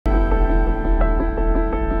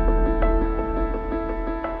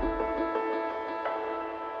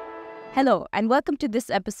Hello, and welcome to this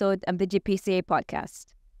episode of the GPCA Podcast.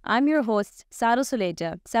 I'm your host, Sara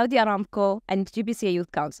Soleja, Saudi Aramco and GPCA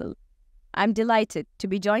Youth Council. I'm delighted to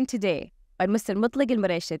be joined today by Mr. Mutlaq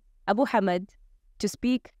Al-Morished, Abu Hamad, to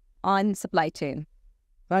speak on supply chain.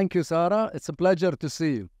 Thank you, Sara. It's a pleasure to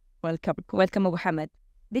see you. Welcome, Abu Hamad.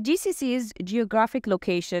 The GCC's geographic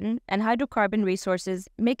location and hydrocarbon resources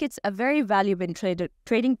make it a very valuable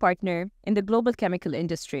trading partner in the global chemical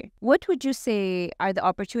industry. What would you say are the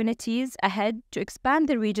opportunities ahead to expand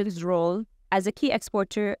the region's role as a key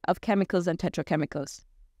exporter of chemicals and petrochemicals?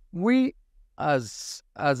 We, as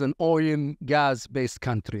an oil and gas-based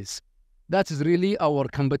countries, that is really our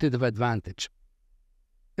competitive advantage.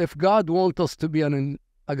 If God wanted us to be an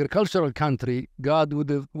agricultural country, God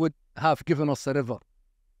would have given us a river.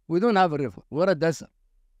 We don't have a river. We're a desert.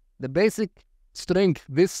 The basic strength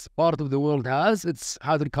this part of the world has, it's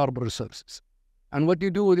hydrocarbon resources. And what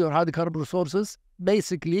you do with your hydrocarbon resources,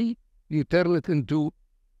 basically, you turn it into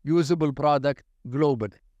usable product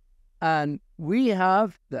globally. And we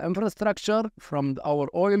have the infrastructure from our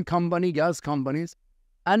oil company, gas companies,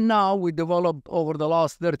 and now we developed over the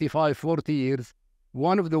last 35, 40 years,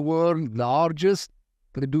 one of the world's largest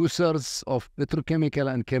producers of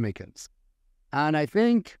petrochemical and chemicals. And I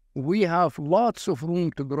think we have lots of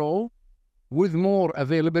room to grow with more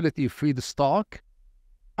availability of feedstock.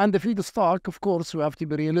 And the feedstock, of course, we have to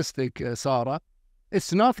be realistic, Sara.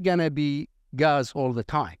 It's not going to be gas all the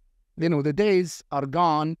time. You know, the days are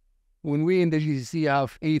gone when we in the GCC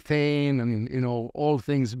have ethane and, all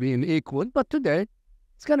things being equal. But today,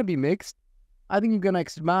 it's going to be mixed. I think we're going to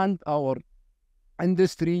expand our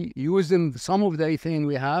industry using some of the ethane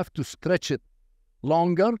we have to stretch it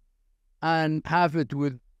longer and have it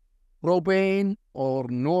with propane or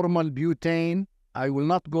normal butane. I will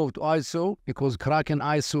not go to ISO because cracking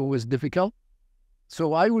ISO is difficult.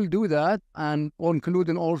 So I will do that, and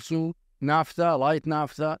including also naphtha, light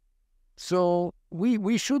naphtha. So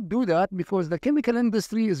we should do that because the chemical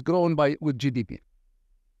industry is growing with GDP,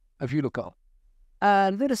 if you look up.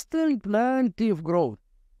 And there is still plenty of growth.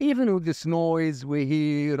 Even with this noise we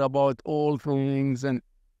hear about all things and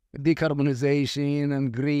decarbonization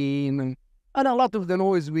and green, and a lot of the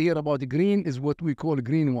noise we hear about green is what we call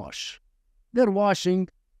greenwash. They're washing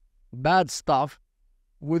bad stuff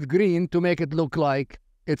with green to make it look like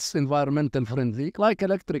it's environmental friendly, like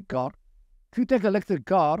electric car. If you take electric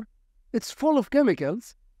car, it's full of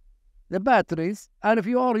chemicals, the batteries, and if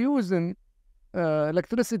you are using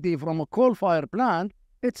electricity from a coal-fired plant,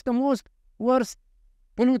 it's the worst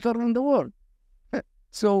polluter in the world.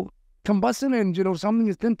 So combustion engine or something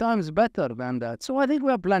is 10 times better than that. So I think we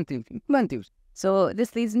have plenty. So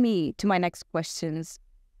this leads me to my next questions.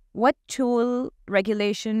 What tool,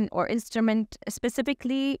 regulation, or instrument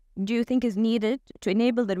specifically do you think is needed to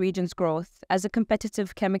enable the region's growth as a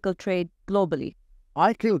competitive chemical trade globally?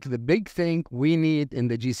 I think the big thing we need in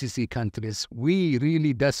the GCC countries, we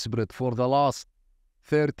really desperate for the last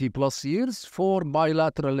 30 plus years for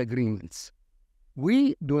bilateral agreements.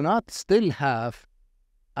 We do not still have,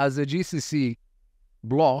 as a GCC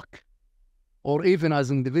bloc, or even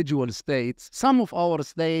as individual states, some of our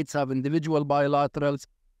states have individual bilaterals,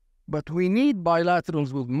 but we need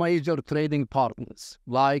bilaterals with major trading partners,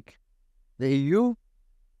 like the EU,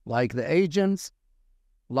 like the agents,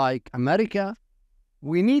 like America.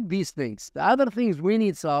 We need these things. The other things we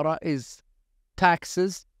need, Sara, is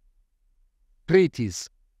taxes, treaties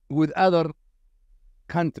with other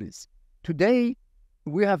countries. Today,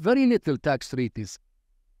 we have very little tax treaties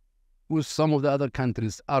with some of the other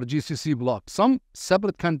countries, our GCC bloc. Some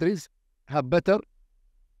separate countries have better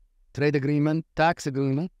trade agreement, tax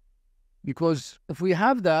agreement, because if we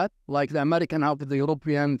have that, like the American have with the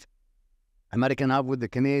European, American have with the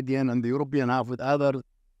Canadian, and the European have with others,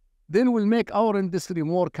 then we'll make our industry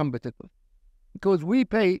more competitive. Because we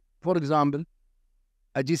pay, for example,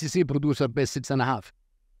 a GCC producer pays 6.5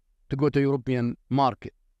 to go to European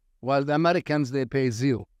market, while the Americans, they pay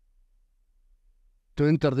 0 to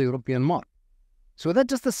enter the European market. So that's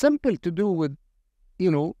just a simple to do with,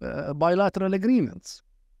 bilateral agreements.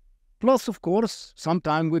 Plus, of course,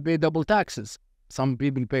 sometimes we pay double taxes. Some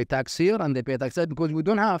people pay tax here and they pay tax there because we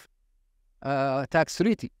don't have a tax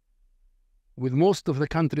treaty with most of the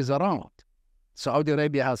countries around. Saudi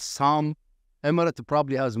Arabia has some, Emirates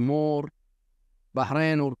probably has more,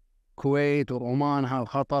 Bahrain or Kuwait or Oman,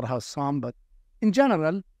 Qatar has some, but in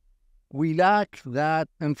general, we lack that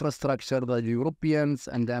infrastructure that the Europeans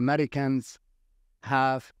and the Americans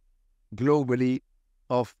have globally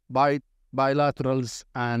of bilaterals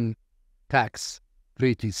and tax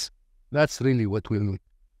treaties. That's really what we need.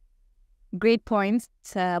 Great points,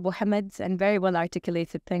 Abu Hamad, and very well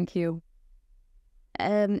articulated. Thank you.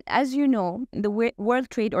 As you know, the World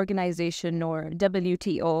Trade Organization, or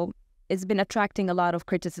WTO, has been attracting a lot of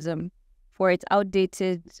criticism for its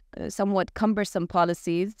outdated, somewhat cumbersome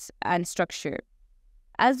policies and structure.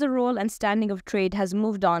 As the role and standing of trade has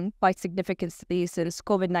moved on quite significantly since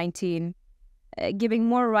COVID-19, giving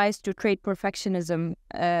more rise to trade perfectionism,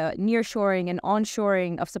 nearshoring and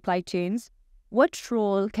onshoring of supply chains, what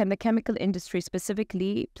role can the chemical industry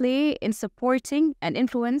specifically play in supporting and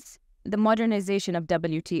influence the modernization of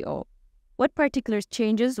WTO? What particular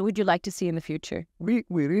changes would you like to see in the future? We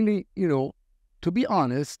really, to be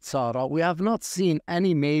honest, Sara, we have not seen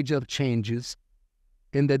any major changes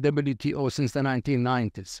in the WTO since the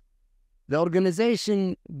 1990s. The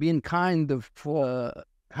organization been kind of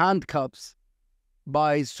handcuffed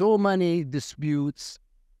by so many disputes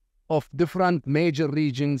of different major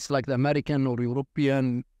regions like the American or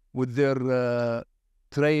European with their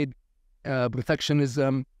trade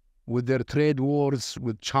protectionism, with their trade wars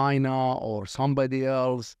with China or somebody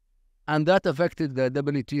else. And that affected the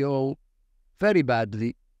WTO very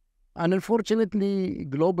badly. And unfortunately,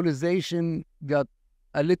 globalization got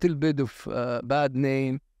a little bit of bad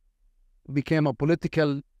name, became a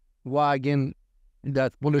political wagon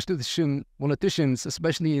that politicians,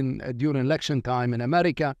 especially during election time in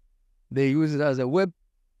America, they use it as a whip,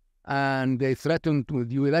 and they threaten to,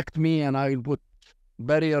 you elect me and I will put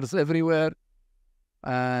barriers everywhere.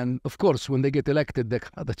 And of course, when they get elected, they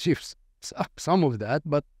achieve some of that,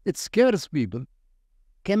 but it scares people.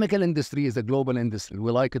 Chemical industry is a global industry,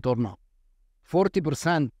 we like it or not.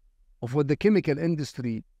 40% of what the chemical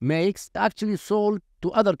industry makes actually sold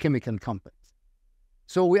to other chemical companies.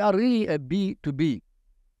 So we are really a B2B,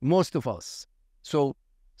 most of us. So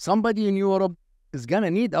somebody in Europe is going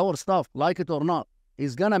to need our stuff, like it or not.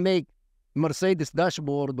 He's going to make Mercedes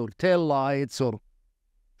dashboard or tail lights or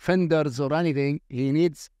fenders or anything. He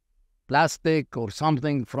needs plastic or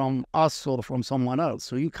something from us or from someone else.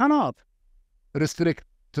 So you cannot restrict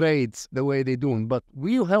trades the way they do. But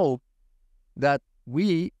we hope that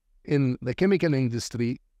we in the chemical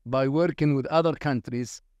industry, by working with other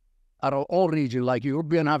countries, our own region, like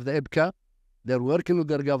European have the IPCA, they're working with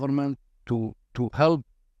their government to help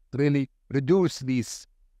really reduce these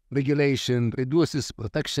regulation, reduce this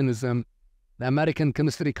protectionism. The American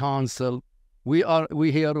Chemistry Council, we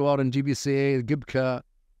here who are in GPCA, GPCA,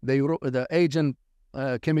 the Asian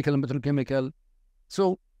chemical and petrochemical.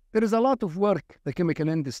 So there is a lot of work, the chemical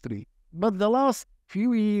industry. But the last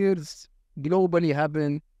few years globally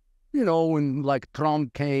happened, when like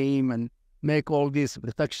Trump came and make all these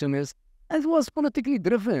protectionists, it was politically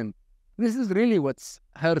driven. This is really what's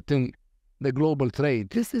hurting the global trade.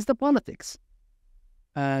 This is the politics.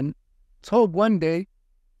 And let's hope one day,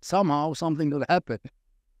 somehow, something will happen.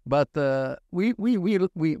 But we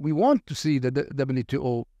want to see the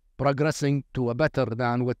WTO progressing to a better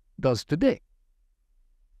than what it does today.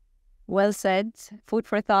 Well said. Food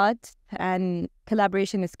for thought, and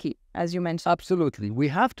collaboration is key, as you mentioned. Absolutely. We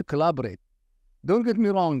have to collaborate. Don't get me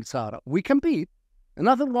wrong, Sara. We compete.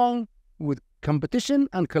 Nothing wrong with competition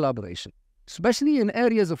and collaboration, especially in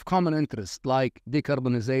areas of common interest like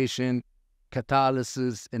decarbonization,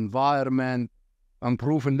 catalysis, environment,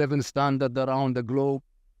 improving living standard around the globe.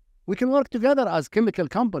 We can work together as chemical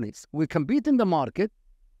companies. We compete in the market,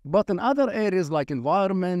 but in other areas like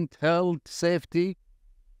environment, health, safety,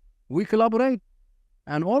 we collaborate.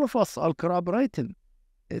 And all of us are collaborating.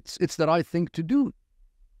 It's the right thing to do.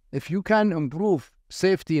 If you can improve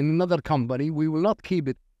safety in another company, we will not keep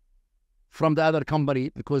it from the other company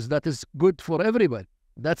because that is good for everybody.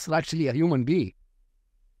 That's actually a human being.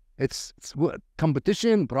 It's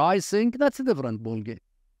competition, pricing, that's a different ballgame.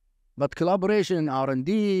 But collaboration in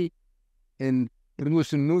R&D, in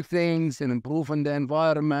producing new things, in improving the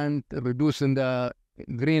environment, reducing the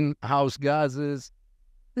greenhouse gases,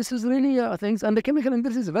 this is really things. And the chemical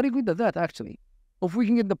industry is very good at that, actually. If we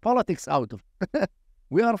can get the politics out of it,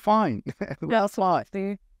 we are fine. We are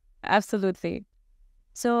fine. Absolutely.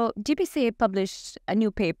 So GPCA published a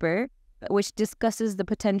new paper which discusses the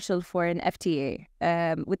potential for an FTA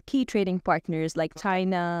with key trading partners like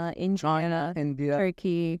China, India,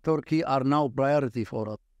 Turkey. Turkey are now priority for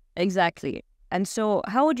us. Exactly. And so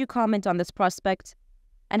how would you comment on this prospect,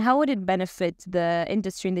 and how would it benefit the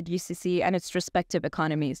industry in the GCC and its respective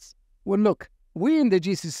economies? Well, look, we in the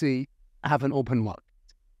GCC have an open market.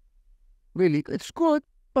 Really, it's good,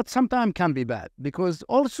 but sometimes can be bad because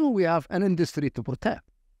also we have an industry to protect.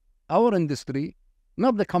 Our industry,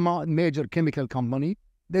 not the major chemical company,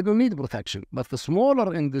 they don't need protection. But the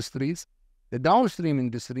smaller industries, the downstream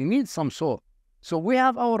industry needs some sort. So we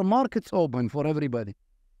have our markets open for everybody.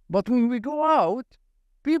 But when we go out,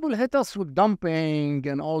 people hit us with dumping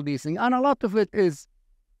and all these things, and a lot of it is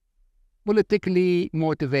politically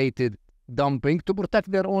motivated dumping to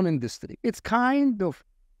protect their own industry. It's kind of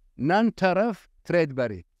non-tariff trade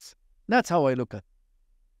barriers. That's how I look at it.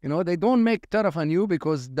 You know, they don't make tariff on you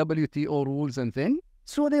because WTO rules and things.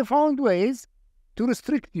 So they found ways to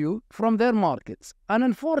restrict you from their markets. And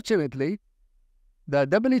unfortunately, the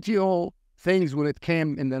WTO things, when it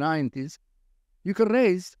came in the 90s, you could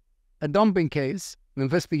raise a dumping case, an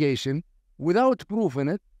investigation, without proof in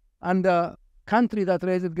it, and the country that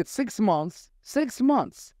raised it gets 6 months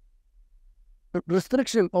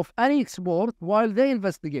restriction of any export while they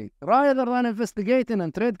investigate. Rather than investigating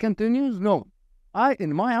and trade continues, no.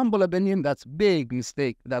 In my humble opinion, that's big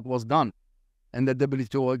mistake that was done in the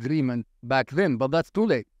WTO agreement back then, but that's too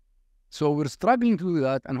late. So we're struggling to do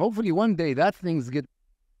that, and hopefully one day that things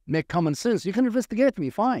make common sense. You can investigate me,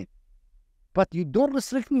 fine. But you don't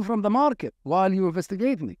restrict me from the market while you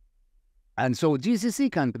investigate me. And so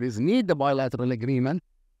GCC countries need the bilateral agreement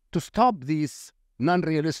to stop these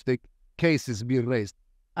non-realistic cases being raised.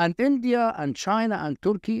 And India and China and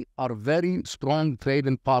Turkey are very strong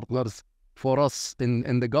trading partners for us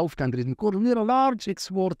in the Gulf countries, because we're a large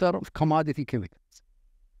exporter of commodity chemicals.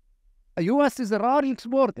 The US is a large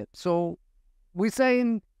exporter. So we're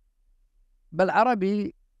saying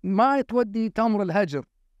بالعربي ما تودي تمر الهجر,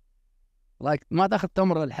 like ما تاخذ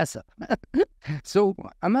تمر الحسا. So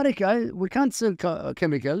America, we can't sell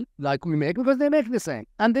chemical like we make because they make the same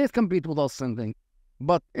and they compete with us and things.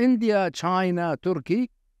 But India, China, Turkey,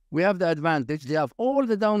 we have the advantage. They have all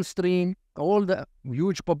the downstream, all the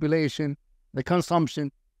huge population, the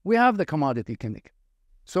consumption. We have the commodity chemical.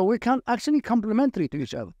 So we can actually complementary to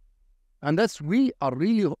each other. And we are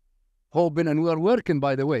really hoping, and we are working,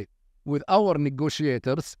 by the way, with our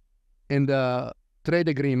negotiators in the trade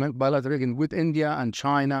agreement, bilateral agreement with India and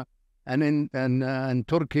China and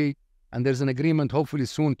Turkey. And there's an agreement hopefully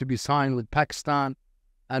soon to be signed with Pakistan.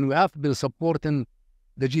 And we have been supporting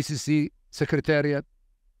the GCC Secretariat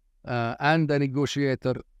and the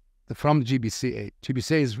negotiator from GPCA.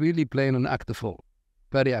 GPCA is really playing an active role,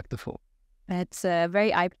 very active role. It's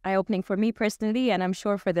very eye-opening for me personally, and I'm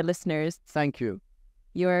sure for the listeners. Thank you.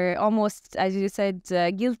 You're almost, as you said,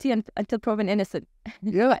 guilty until proven innocent.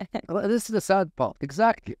 Yeah, this is the sad part.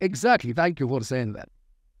 Exactly. Thank you for saying that.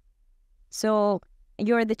 So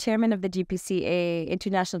you're the chairman of the GPCA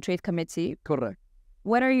International Trade Committee. Correct.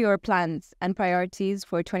 What are your plans and priorities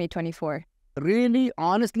for 2024? Really,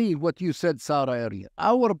 honestly, what you said, Sara, earlier.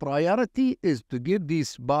 Our priority is to get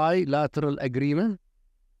this bilateral agreement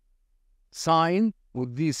signed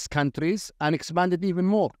with these countries and expand it even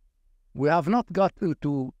more. We have not gotten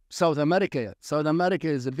to South America yet. South America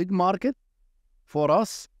is a big market for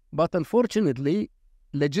us, but unfortunately,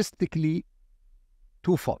 logistically,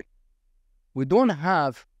 too far. We don't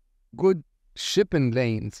have good shipping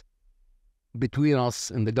lanes between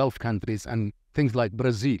us and the Gulf countries and things like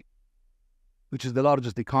Brazil, which is the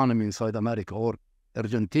largest economy in South America, or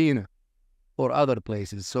Argentina, or other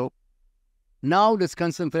places. So now let's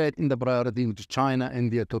concentrate in the priority, which is China,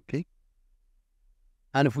 India, Turkey.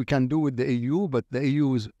 And if we can do with the EU, but the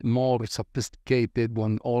EU is more sophisticated,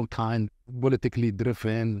 one all kind, politically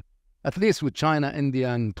driven. At least with China, India,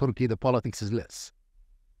 and Turkey, the politics is less.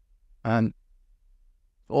 And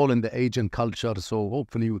all in the Asian culture, so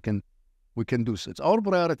hopefully we can do so. It's our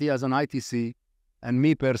priority as an ITC, and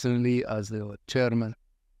me personally as the chairman,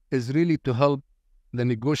 is really to help the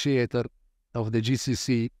negotiator of the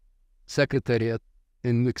GCC Secretariat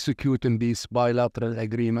in executing this bilateral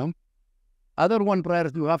agreement. Other one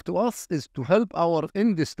priority we have to us is to help our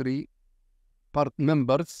industry part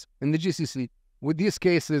members in the GCC with these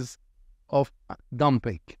cases of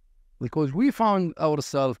dumping, because we found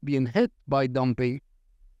ourselves being hit by dumping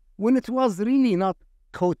when it was really not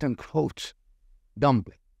quote-unquote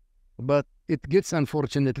dumping. But it gets,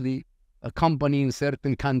 unfortunately, a company in a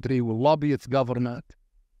certain country will lobby its government,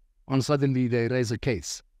 and suddenly they raise a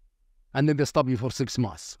case. And then they stop you for 6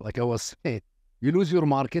 months. Like I was saying, you lose your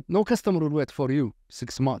market, no customer will wait for you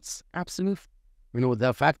 6 months. Absolutely. You know,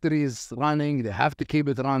 the factory is running, they have to keep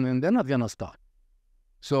it running, they're not going to stop.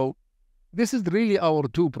 So this is really our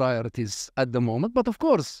two priorities at the moment. But of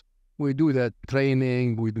course, we do the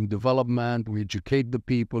training, we do development, we educate the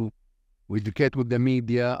people, we educate with the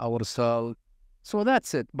media ourselves. So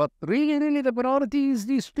that's it. But really, the priority is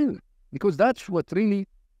these two, because that's what really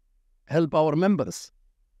help our members.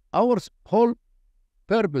 Our whole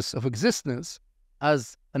purpose of existence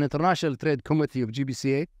as an international trade committee of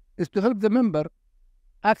GPCA is to help the member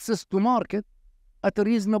access to market at a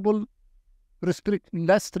reasonable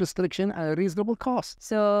less restriction at a reasonable cost.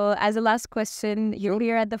 So, as a last question, you're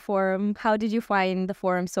here at the forum. How did you find the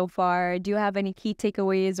forum so far? Do you have any key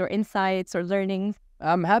takeaways or insights or learnings?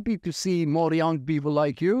 I'm happy to see more young people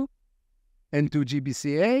like you into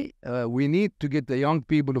GPCA. We need to get the young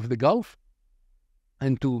people of the Gulf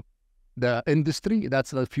into the industry.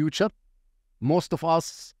 That's the future. Most of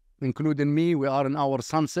us, including me, we are in our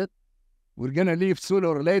sunset. We're going to leave sooner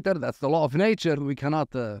or later. That's the law of nature. We cannot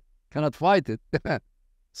fight it.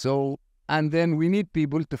 So, and then we need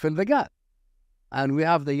people to fill the gap. And we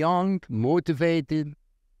have the young, motivated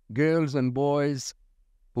girls and boys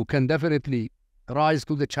who can definitely rise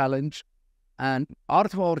to the challenge. And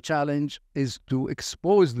part of our challenge is to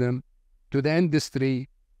expose them to the industry,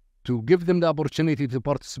 to give them the opportunity to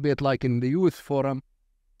participate like in the youth forum.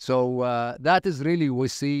 So that is really, we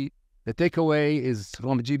see the takeaway is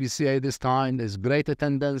from GPCA this time is great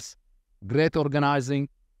attendance, great organizing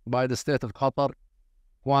by the state of Qatar.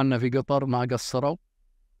 Juanna في قطر ما قصروا.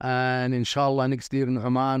 And inshallah next year in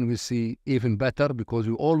Oman we see even better, because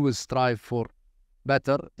we always strive for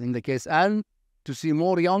better in the case, and to see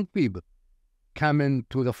more young people coming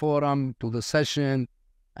to the forum, to the session,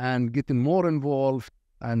 and getting more involved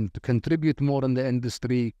and to contribute more in the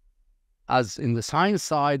industry, as in the science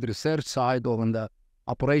side, research side, or on the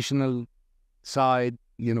operational side,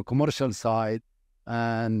 commercial side.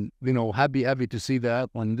 And, happy to see that.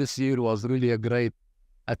 And this year was really a great,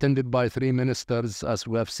 attended by 3 ministers, as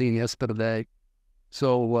we have seen yesterday.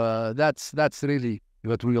 So that's really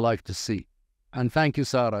what we like to see. And thank you,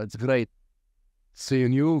 Sara. It's great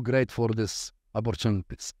seeing you. Great for this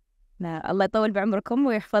opportunities. الله يطول بعمركم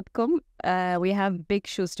ويحفظكم. We have big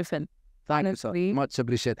shoes to fill. Thank you, sir. Much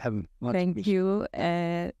appreciate having me. Thank you.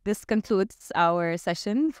 This concludes our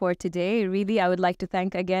session for today. Really, I would like to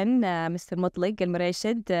thank again Mr. Mutlaq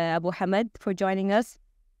Al-Morished, Abu Hamad, for joining us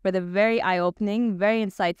for the very eye-opening, very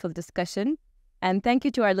insightful discussion. And thank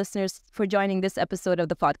you to our listeners for joining this episode of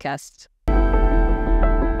the podcast.